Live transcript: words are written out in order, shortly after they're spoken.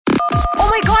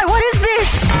my god, what is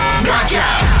this? Gotcha!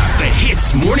 The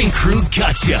Hits Morning Crew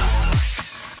Gotcha.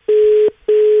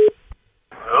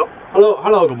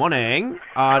 Hello, good morning.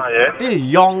 Yes. This is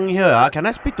Yong here. Can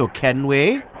I speak to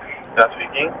Kenway? Yeah,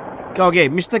 speaking. Okay,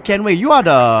 Mr. Kenway, you are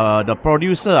the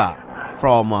producer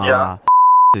from Yeah.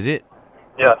 Is it?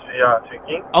 Yeah,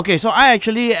 speaking. Okay, so I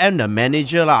actually am the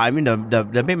manager lah. I mean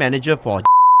the main manager for.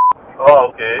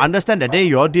 Oh, okay. Understand that day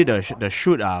you all did the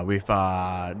shoot with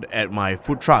at my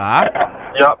food truck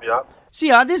Yup. See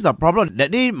this is the problem.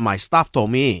 That day my staff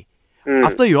told me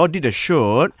after you all did the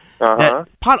shoot that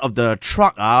part of the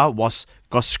truck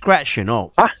got scratched, you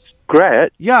know.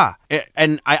 Scratch? Yeah,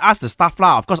 and I asked the staff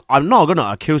lah. Of course, I'm not gonna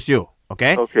accuse you.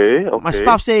 Okay. My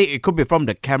staff say it could be from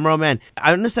the cameraman.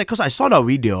 I understand because I saw the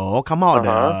video come out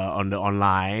on the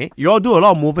online. You all do a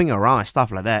lot of moving around and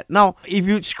stuff like that. Now, if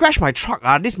you scratch my truck,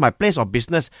 this is my place of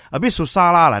business. A bit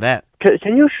susah lah like that.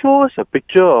 Can you show us a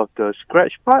picture of the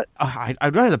scratch part? I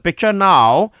don't have the picture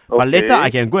now, but later I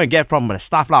can go and get from the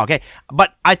staff lah. Okay,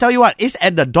 but I tell you what, it's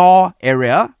at the door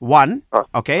area one.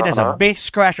 Okay, there's a big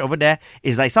scratch over there.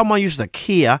 It's like someone used the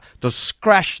key to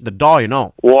scratch the door, you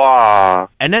know. Wow.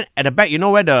 And then at the back, you know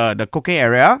where the cooking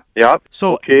area? Yup.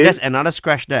 So there's another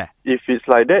scratch there. If it's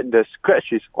like that, the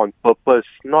scratch is on purpose,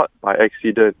 not by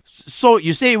accident. So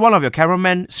you say one of your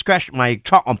cameramen scratched my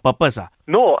truck on purpose?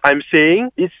 No, I'm saying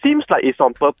it seems like it's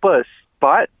on purpose,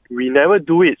 but we never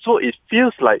do it. So it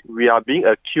feels like we are being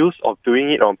accused of doing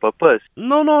it on purpose.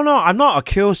 No, I'm not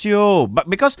accusing you. But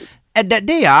because at that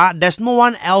day, there's no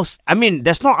one else. I mean,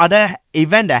 there's no other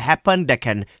event that happened that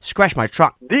can scratch my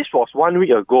truck. This was 1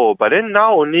 week ago, but then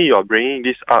now only you're bringing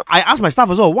this up. I asked my staff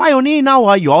also, why only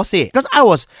now you all say? Because I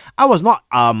was not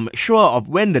sure of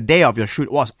when the day of your shoot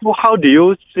was. So how do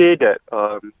you say that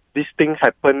this thing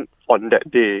happened on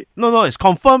that day? No, it's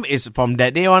confirmed it's from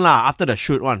that day one lah, after the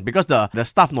shoot one, because the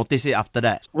staff noticed it after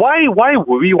that. Why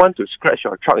would we want to scratch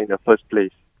your truck in the first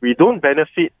place? We don't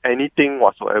benefit anything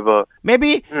whatsoever.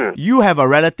 Maybe you have a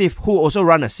relative who also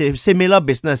run a similar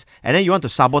business and then you want to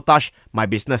sabotage my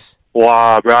business.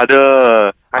 Wow,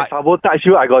 brother. I sabotage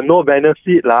you, I got no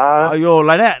benefit lah. Aiyo,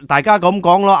 like that, 大家咁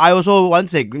講咯. I also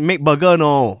want to make burger,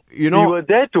 no. You know. We were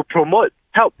there to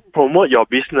help promote your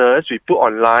business. We put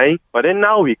online. But then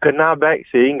now we kena back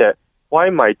saying that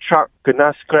why my truck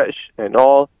kena scratch and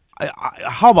all.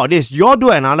 How about this? You all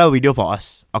do another video for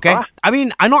us, okay? I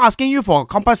mean, I'm not asking you for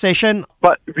compensation.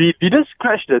 But we didn't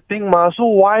scratch the thing, ma. So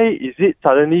why is it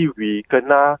suddenly we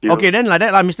kena? Okay, then like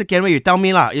that, Mr. Kenway, you tell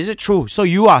me lah. Is it true? So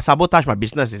you are sabotage my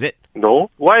business, is it? No.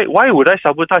 Why would I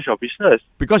sabotage your business?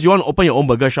 Because you want to open your own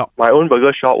burger shop. My own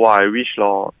burger shop? Wow, I wish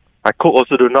lor. I cook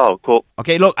also do now cook.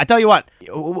 Okay, look, I tell you what.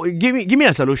 Give me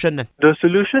a solution then. The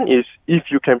solution is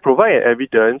if you can provide an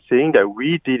evidence saying that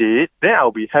we did it, then I'll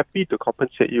be happy to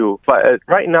compensate you. But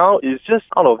right now, it's just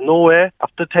out of nowhere.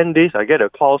 After 10 days, I get a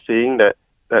call saying that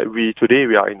today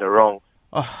we are in the wrong.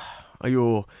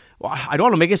 Aiyo. I don't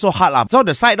want to make it so hard lah. So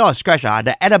the side door is scratched at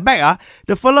the back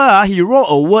the fella he wrote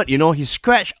a word, you know, he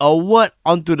scratched a word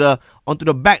onto the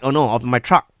back of my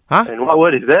truck. And what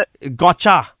word is that?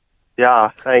 Gotcha.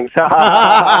 Yeah, thanks.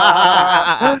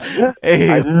 Hey.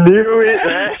 I knew it,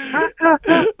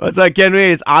 man. What's up,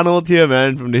 Kenway? It's Arnold here,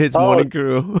 man, from the Hits Morning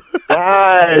Crew.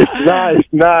 Nice.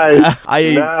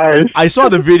 I saw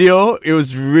the video. It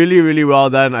was really, really well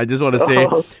done. I just want to say.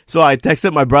 So I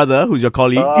texted my brother, who's your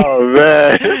colleague. Oh,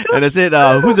 man. And I said,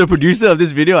 who's the producer of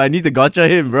this video? I need to gotcha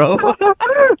him, bro.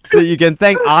 So you can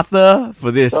thank Arthur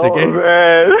for this, okay? Oh,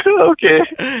 man. Okay.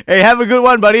 Hey, have a good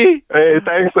one, buddy. Hey,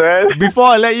 thanks, man. Before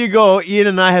I let you go, Ian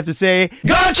and I have to say,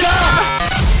 Gotcha!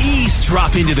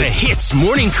 Eavesdrop into the Hits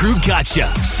Morning Crew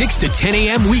Gotcha. 6 to 10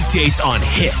 a.m. weekdays on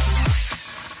Hits.